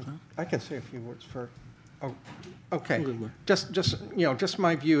 I can say a few words for. Oh, okay. Just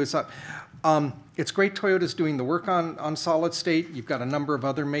my view is that it's great Toyota's doing the work on solid state. You've got a number of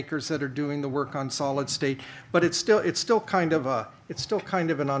other makers that are doing the work on solid state, but it's still kind of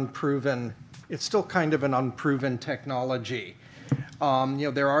an unproven technology.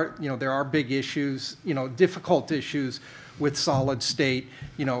 There are big issues, difficult issues with solid state.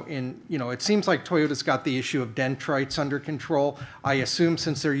 It seems like Toyota's got the issue of dendrites under control. I assume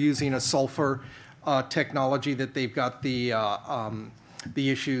since they're using a sulfur technology that they've got the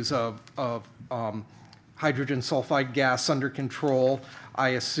issues of hydrogen sulfide gas under control. I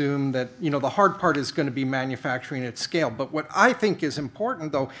assume that the hard part is going to be manufacturing at scale. But what I think is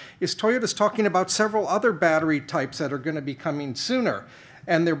important, though, is Toyota's talking about several other battery types that are going to be coming sooner,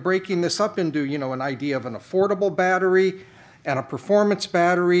 and they're breaking this up into an idea of an affordable battery and a performance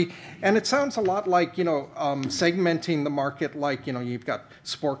battery. And it sounds a lot like segmenting the market, like you've got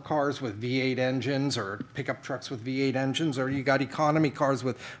sport cars with V8 engines, or pickup trucks with V8 engines, or you got economy cars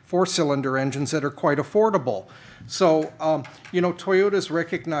with 4-cylinder engines that are quite affordable. So Toyota's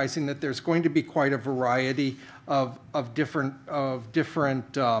recognizing that there's going to be quite a variety of different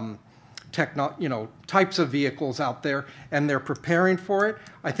types of vehicles out there, and they're preparing for it.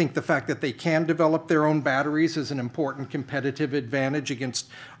 I think the fact that they can develop their own batteries is an important competitive advantage against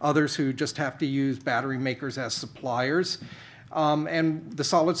others who just have to use battery makers as suppliers. And the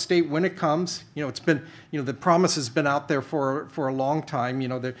solid state, when it comes, it's been, the promise has been out there for a long time.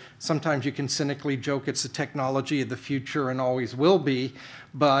 Sometimes you can cynically joke it's the technology of the future and always will be,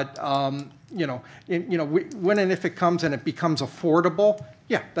 but when and if it comes and it becomes affordable,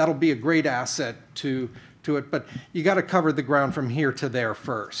 yeah, that'll be a great asset to it. But you got to cover the ground from here to there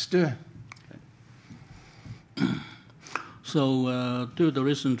first. So, Toyota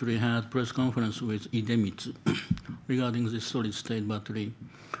recently had press conference with Idemitsu regarding the solid-state battery,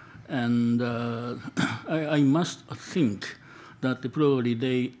 and I must think that probably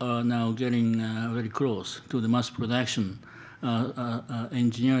they are now getting very close to the mass production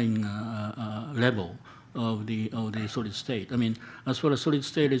engineering level of the solid state. I mean, as far as solid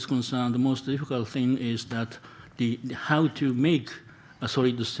state is concerned, the most difficult thing is that how to make a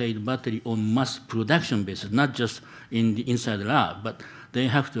solid state battery on mass production basis, not just inside the lab, but they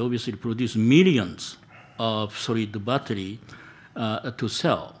have to obviously produce millions of solid battery to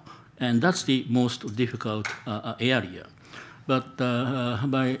sell, and that's the most difficult area. But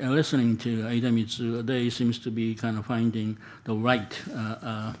by listening to Idemitsu, they seems to be kind of finding the right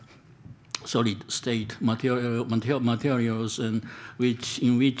solid state materials, and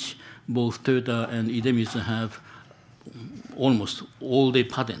in which both Toyota and Idemitsu have almost all the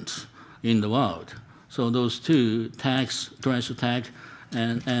patents in the world. So those two tries to tag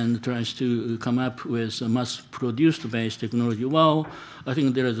and tries to come up with a mass-produced based technology. Well, I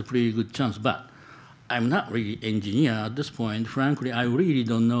think there is a pretty good chance, but I'm not really an engineer at this point. Frankly, I really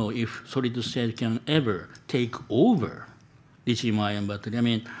don't know if solid state can ever take over lithium-ion battery.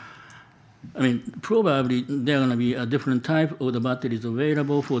 I mean, probably there are going to be a different type of the batteries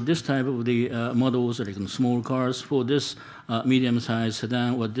available for this type of the models, like small cars, for this medium-sized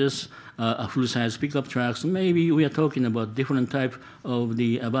sedan, or this full-size pickup trucks. Maybe we are talking about different type of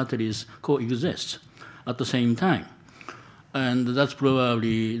the batteries coexist. at the same time. And that's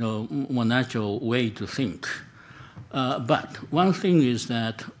probably more natural way to think. But one thing is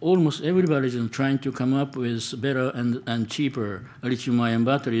that almost everybody is trying to come up with better and cheaper lithium-ion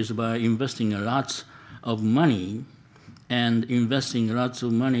batteries by investing lots of money and investing lots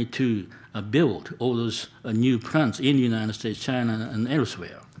of money to build all those new plants in the United States, China, and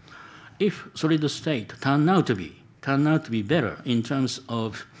elsewhere. If solid state turn out to be better in terms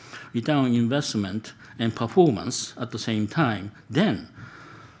of return on investment and performance at the same time, then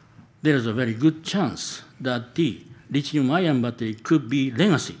there is a very good chance that the lithium-ion battery could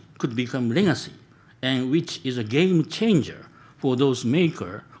become legacy, and which is a game changer for those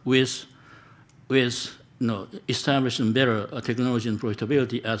makers with establishing better technology and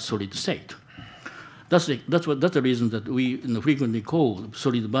profitability at solid state. That's the reason that we frequently call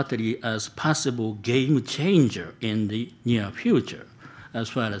solid battery as possible game changer in the near future, as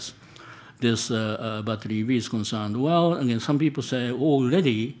far as this battery EV is concerned. Well, again, some people say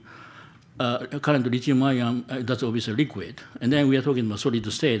already current lithium-ion, that's obviously liquid. And then we are talking about solid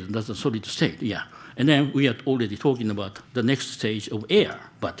state, and that's a solid state, yeah. And then we are already talking about the next stage of air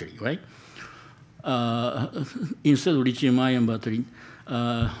battery, right? Instead of lithium-ion battery,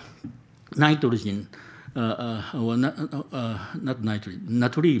 nitrogen, or not nitrogen,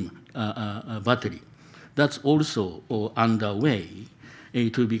 natrium battery. That's also underway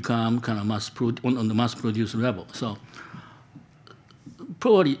to become kind of on the mass-produced level. So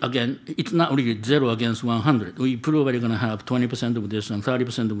probably, again, it's not really 0 against 100. We probably going to have 20% of this and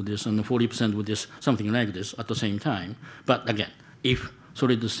 30% of this and 40% of this, something like this at the same time. But again, if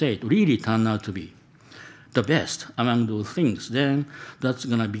solid state really turn out to be the best among those things, then that's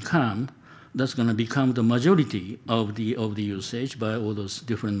going to become the majority of the usage by all those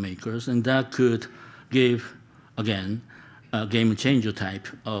different makers, and that could give, again, a game changer type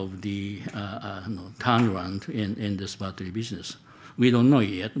of the turnaround in this battery business. We don't know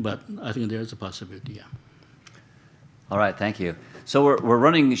yet, but I think there's a possibility, yeah. All right, thank you. So we're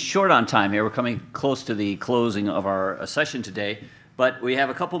running short on time here. We're coming close to the closing of our session today, but we have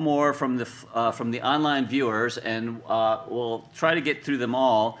a couple more from the online viewers, and we'll try to get through them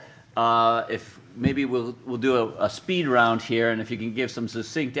all. If maybe we'll do a speed round here, and if you can give some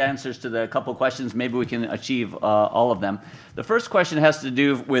succinct answers to the couple questions, maybe we can achieve all of them. The first question has to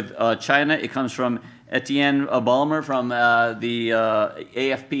do with China. It comes from Etienne Balmer from the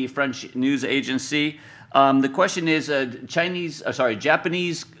AFP French news agency. The question is, Japanese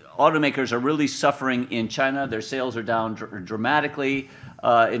automakers are really suffering in China. Their sales are down dramatically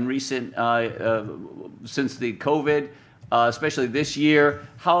in recent, since the COVID, especially this year.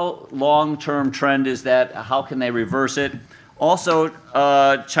 How long-term trend is that? How can they reverse it? Also,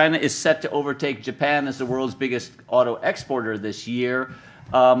 China is set to overtake Japan as the world's biggest auto exporter this year.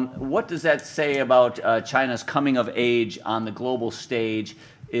 What does that say about China's coming of age on the global stage?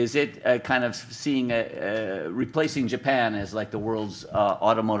 Is it kind of seeing replacing Japan as like the world's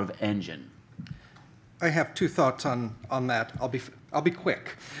automotive engine? I have two thoughts on that. I'll be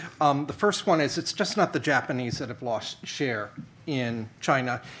quick. The first one is it's just not the Japanese that have lost share in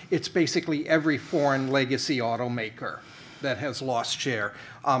China. It's basically every foreign legacy automaker that has lost share.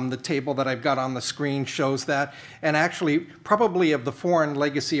 The table that I've got on the screen shows that. And actually, probably of the foreign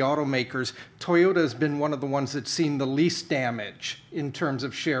legacy automakers, Toyota has been one of the ones that's seen the least damage in terms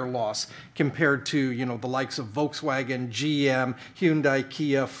of share loss compared to, the likes of Volkswagen, GM, Hyundai,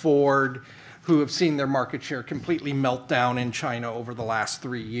 Kia, Ford, who have seen their market share completely melt down in China over the last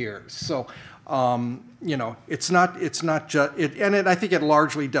 3 years. So, it's not just, I think it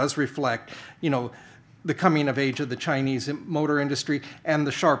largely does reflect, the coming of age of the Chinese motor industry and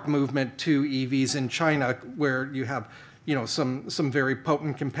the sharp movement to EVs in China, where you have, some very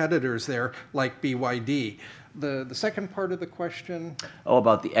potent competitors there, like BYD. The second part of the question. Oh,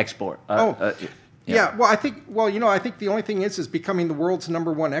 about the export. Yeah. Well, I think the only thing is becoming the world's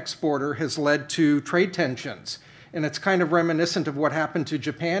 #1 exporter has led to trade tensions, and it's kind of reminiscent of what happened to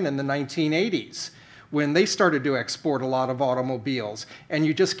Japan in the 1980s. When they started to export a lot of automobiles, and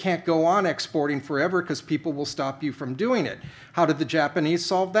you just can't go on exporting forever because people will stop you from doing it. How did the Japanese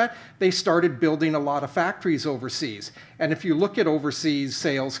solve that? They started building a lot of factories overseas. And if you look at overseas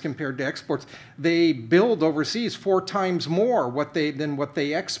sales compared to exports, they build overseas 4 times more than what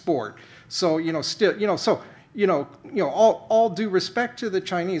they export. So, all due respect to the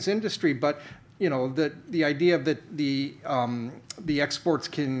Chinese industry, but the idea that the exports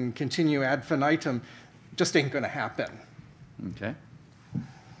can continue ad infinitum just ain't going to happen. Okay.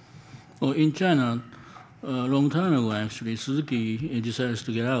 Well, in China, a long time ago, actually, Suzuki decided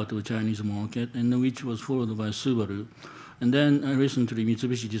to get out of the Chinese market, and which was followed by Subaru. And then recently,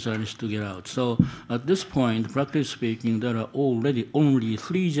 Mitsubishi decided to get out. So at this point, practically speaking, there are already only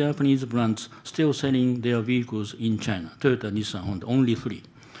 3 Japanese brands still selling their vehicles in China. Toyota, Nissan, Honda, only 3.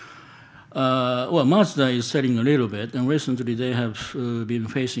 Well, Mazda is selling a little bit, and recently they have been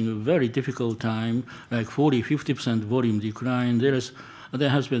facing a very difficult time, like 40–50% volume decline. There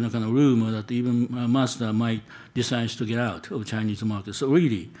has been a kind of rumor that even Mazda might decide to get out of Chinese market. So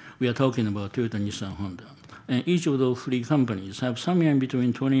really, we are talking about Toyota, Nissan, Honda. And each of those 3 companies have somewhere in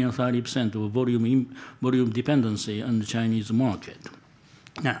between 20 and 30% of volume dependency on the Chinese market.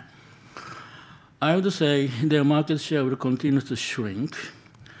 Now, I would say their market share will continue to shrink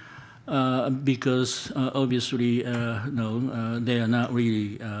because obviously, no, they are not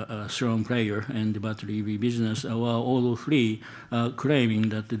really a strong player in the battery EV business, while all the 3 are claiming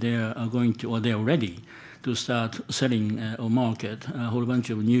that they are going to, or they are ready to start selling or market a whole bunch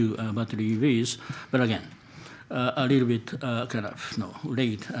of new battery EVs. But again, a little bit kind of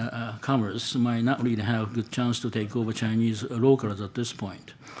late comers might not really have a good chance to take over Chinese locals at this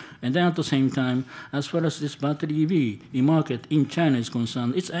point. And then at the same time, as far as this battery EV market in China is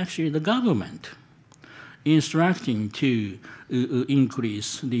concerned, it's actually the government instructing to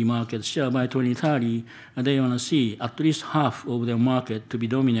increase the market share by 2030. And they want to see at least half of their market to be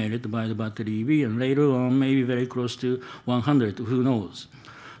dominated by the battery EV, and later on maybe very close to 100, who knows.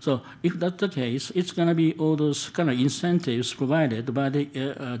 So if that's the case, it's going to be all those kind of incentives provided by the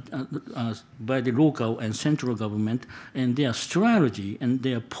local and central government, and their strategy and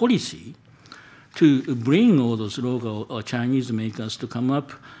their policy to bring all those local or Chinese makers to come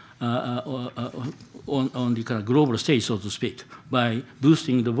up on the kind of global stage, so to speak, by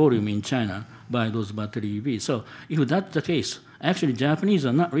boosting the volume in China by those battery EVs. So if that's the case, actually Japanese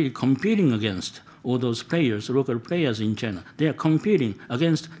are not really competing against all those players, local players in China. They are competing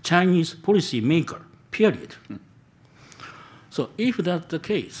against Chinese policy maker, period. So if that's the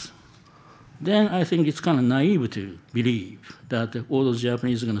case, then I think it's kind of naive to believe that all those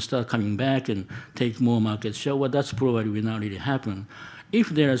Japanese are going to start coming back and take more market share. Well, that's probably will not really happen. If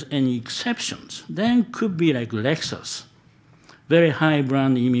there's any exceptions, then could be like Lexus. Very high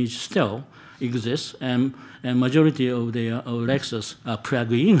brand image still exists, and majority of their Lexus are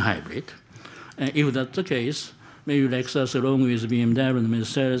plug-in hybrid. And if that's the case, maybe Lexus along with BMW and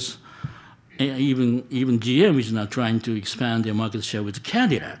Mercedes, and even GM is now trying to expand their market share with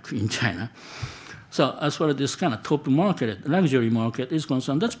Cadillac in China. So as far as this kind of top market, luxury market is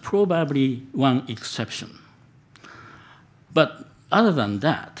concerned, that's probably one exception. But other than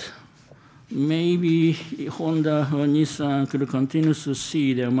that, maybe Honda or Nissan could continue to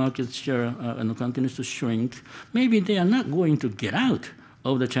see their market share and continue to shrink. Maybe they are not going to get out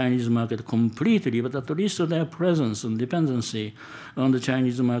of the Chinese market completely, but at least their presence and dependency on the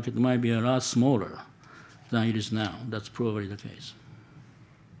Chinese market might be a lot smaller than it is now. That's probably the case.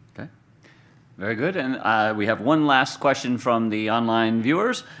 Okay, very good. And we have one last question from the online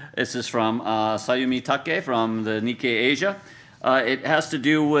viewers. This is from Sayumi Take from the Nikkei Asia. It has to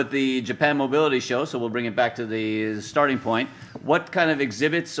do with the Japan Mobility Show, so we'll bring it back to the starting point. What kind of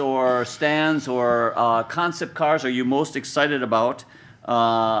exhibits or stands or concept cars are you most excited about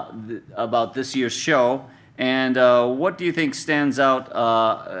this year's show? And what do you think stands out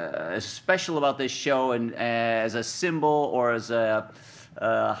special about this show, and as a symbol or as a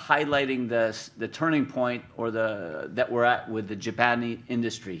highlighting the turning point or that we're at with the Japanese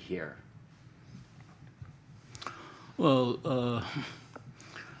industry here? Well,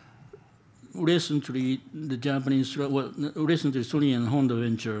 recently the Japanese, recently Sony and Honda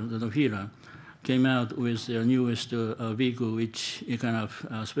venture, the Nohira, came out with their newest vehicle, which kind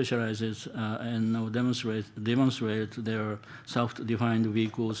of specializes and now demonstrate their self-defined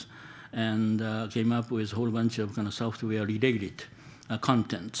vehicles, and came up with a whole bunch of kind of software-related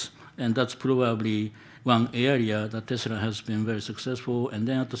contents. And that's probably one area that Tesla has been very successful. And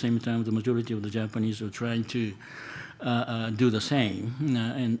then at the same time, the majority of the Japanese are trying to do the same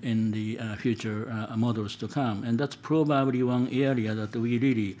in the future models to come. And that's probably one area that we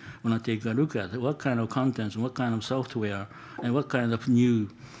really want to take a look at. What kind of contents, what kind of software, and what kind of new,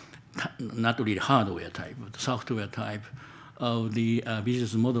 not really hardware type, but software type of the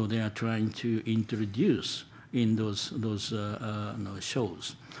business model they are trying to introduce in those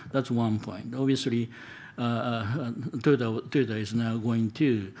shows. That's one point. Obviously, Toyota is now going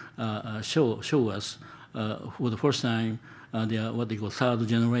to show us for the first time what they call third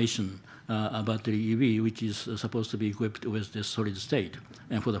generation battery EV, which is supposed to be equipped with the solid state,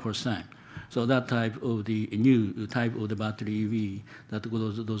 and for the first time. So that type of the new type of the battery EV that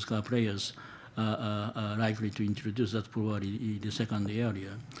those car players are likely to introduce, that's probably the second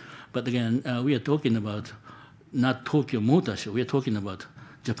area. But again, we are talking about not Tokyo Motor Show. We're talking about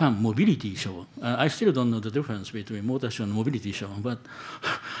Japan Mobility Show. I still don't know the difference between motor show and mobility show, but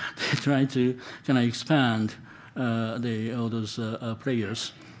they try to kind of expand all those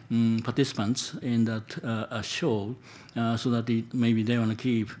players, participants in that show, so that maybe they want to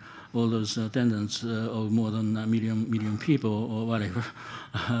keep all those attendants of more than a million people or whatever.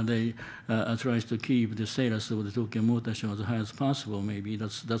 They try to keep the status of the Tokyo Motor Show as high as possible. Maybe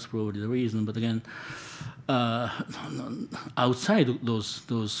that's probably the reason. But again, outside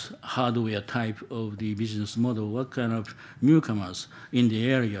those hardware type of the business model, what kind of newcomers in the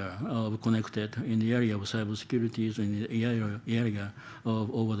area of connected, in the area of cybersecurities, in the area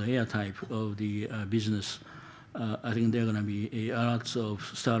of over-the-air type of the business? I think there are going to be lots of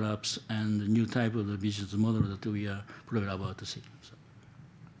startups and new type of the business model that we are probably about to see. So.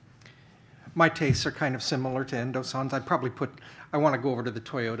 My tastes are kind of similar to Endo-san's. I want to go over to the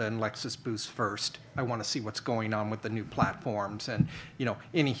Toyota and Lexus booths first. I want to see what's going on with the new platforms and,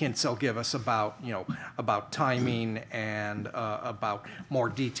 any hints they'll give us about, about timing and about more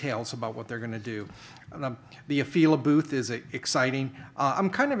details about what they're going to do. The Afila booth is exciting. I'm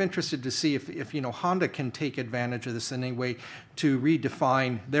kind of interested to see if Honda can take advantage of this in any way to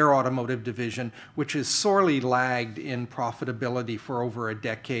redefine their automotive division, which has sorely lagged in profitability for over a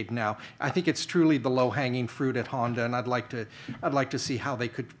decade now. I think it's truly the low-hanging fruit at Honda, and I'd like to see how they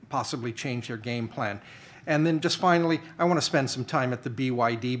could possibly change their game plan. And then just finally, I want to spend some time at the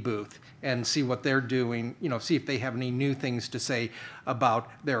BYD booth and see what they're doing, see if they have any new things to say about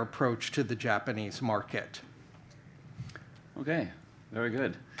their approach to the Japanese market. Okay, very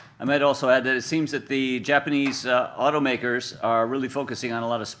good. I might also add that it seems that the Japanese automakers are really focusing on a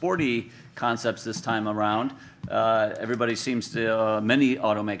lot of sporty concepts this time around. Everybody seems to, many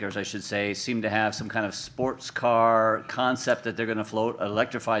automakers, I should say, seem to have some kind of sports car concept that they're going to float, an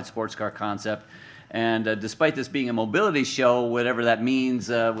electrified sports car concept. And despite this being a mobility show, whatever that means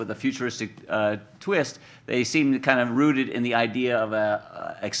with a futuristic twist, they seem kind of rooted in the idea of an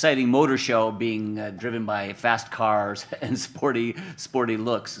exciting motor show being driven by fast cars and sporty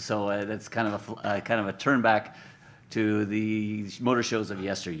looks. So that's kind of a turn back to the motor shows of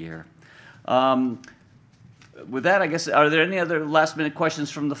yesteryear. With that, I guess, are there any other last-minute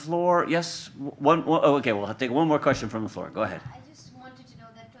questions from the floor? Yes? Oh, okay, we'll take one more question from the floor. Go ahead.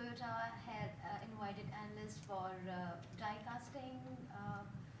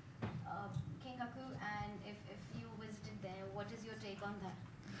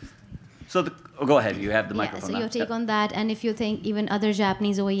 So go ahead, you have the microphone. So your take on that, and if you think even other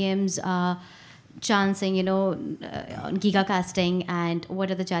Japanese OEMs are chancing, on gigacasting, and what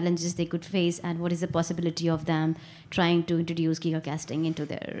are the challenges they could face, and what is the possibility of them trying to introduce gigacasting into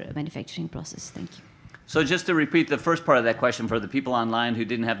their manufacturing process? Thank you. So just to repeat the first part of that question for the people online who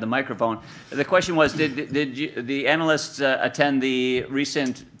didn't have the microphone, the question was, did the analysts attend the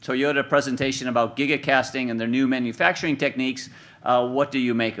recent Toyota presentation about gigacasting and their new manufacturing techniques? What do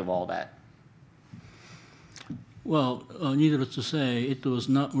you make of all that? Well, needless to say, it was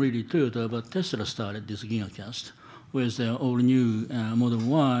not really Toyota, but Tesla started this gigacast with their all-new Model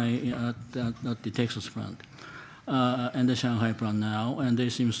Y at the Texas plant and the Shanghai plant now, and they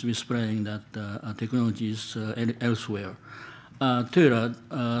seem to be spreading that technologies elsewhere.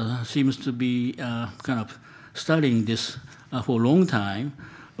 Toyota seems to be kind of studying this for a long time,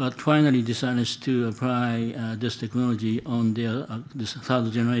 but finally decided to apply this technology on their this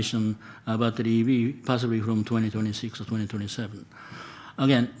third generation battery EV, possibly from 2026 or 2027.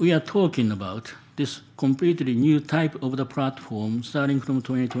 Again, we are talking about this completely new type of the platform starting from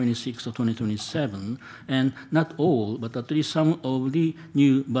 2026 or 2027, and not all, but at least some of the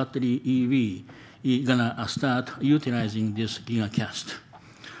new battery EV gonna start utilizing this gigacast.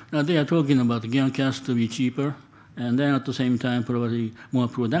 Now they are talking about gigacast to be cheaper, and then at the same time probably more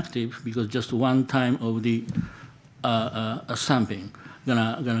productive, because just one time of the stamping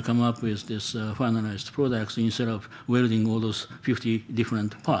gonna come up with this finalized products instead of welding all those 50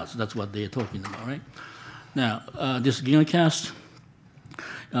 different parts. That's what they're talking about, right? Now, this gigacast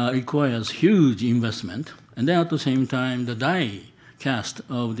requires huge investment, and then at the same time, the die cast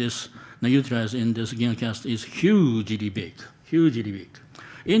of this utilized in this gigacast is hugely big, hugely big.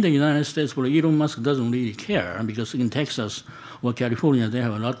 In the United States, where Elon Musk doesn't really care, because in Texas or California, they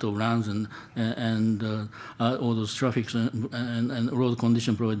have a lot of lands and all those traffics and road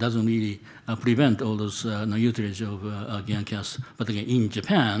condition probably doesn't really prevent all those usage of gigacast. But again, in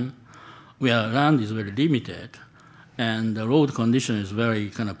Japan, where land is very limited and the road condition is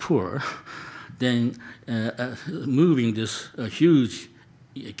very kind of poor, then moving this huge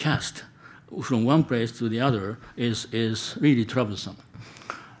cast from one place to the other is really troublesome.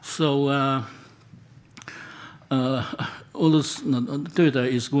 So all those, Toyota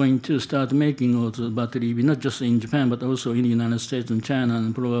is going to start making all the battery EV, not just in Japan, but also in the United States and China,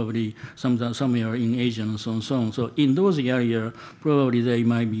 and probably somewhere in Asia and so on and so on. So in those areas, probably they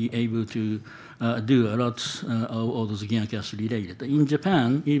might be able to do a lot of all those GigaCast related. In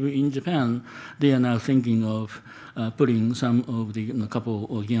Japan, even in Japan, they are now thinking of putting some of the couple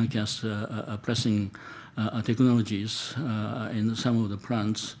of GigaCast pressing technologies in some of the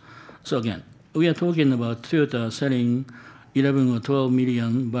plants. So again, we are talking about Toyota selling 11 or 12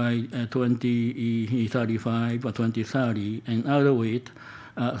 million by 2035 or 2030, and out of it,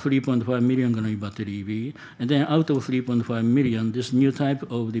 3.5 million going to be battery EV. And then out of 3.5 million, this new type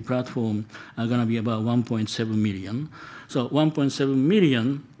of the platform are going to be about 1.7 million. So 1.7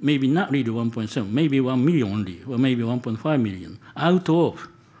 million, maybe not really 1.7, maybe 1 million only, or maybe 1.5 million, out of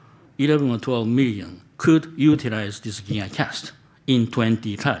 11 or 12 million could utilize this GigaCast in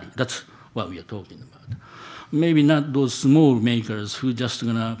 2030. That's what we are talking about. Maybe not those small makers who just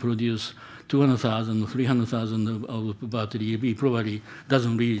gonna produce 200,000 or 300,000 of battery EV probably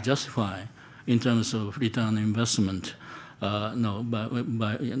doesn't really justify in terms of return on investment to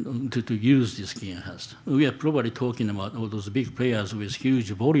use this GigaCast. We are probably talking about all those big players with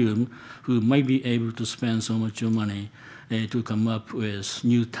huge volume who might be able to spend so much money to come up with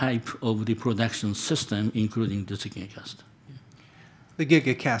new type of the production system, including this GigaCast. The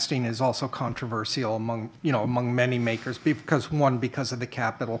gigacasting is also controversial among many makers because of the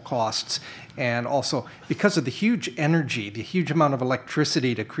capital costs, and also because of the huge energy, the huge amount of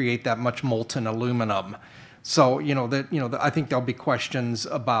electricity to create that much molten aluminum. So I think there'll be questions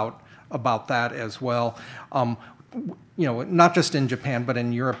about that as well. Not just in Japan, but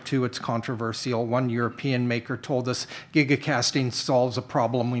in Europe too, it's controversial. One European maker told us gigacasting solves a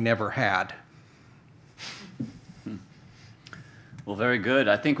problem we never had. Well, very good.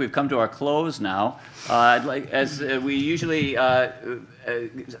 I think we've come to our close now. I'd like, as we usually, as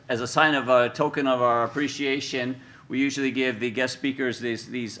a sign of a token of our appreciation, we usually give the guest speakers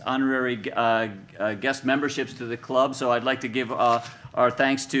these honorary guest memberships to the club. So I'd like to give our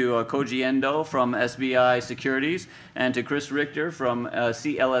thanks to Koji Endo from SBI Securities and to Chris Richter from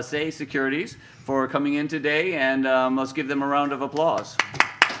CLSA Securities for coming in today. And let's give them a round of applause.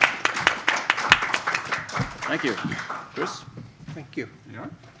 Thank you. Chris? Thank you. Yeah.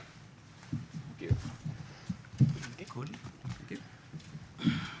 Thank you. Okay, Koji. Thank you.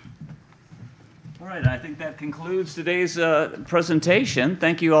 All right, I think that concludes today's presentation.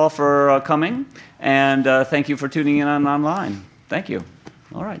 Thank you all for coming, and thank you for tuning in online. Thank you.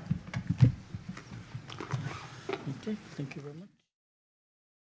 All right. Okay, thank you very much.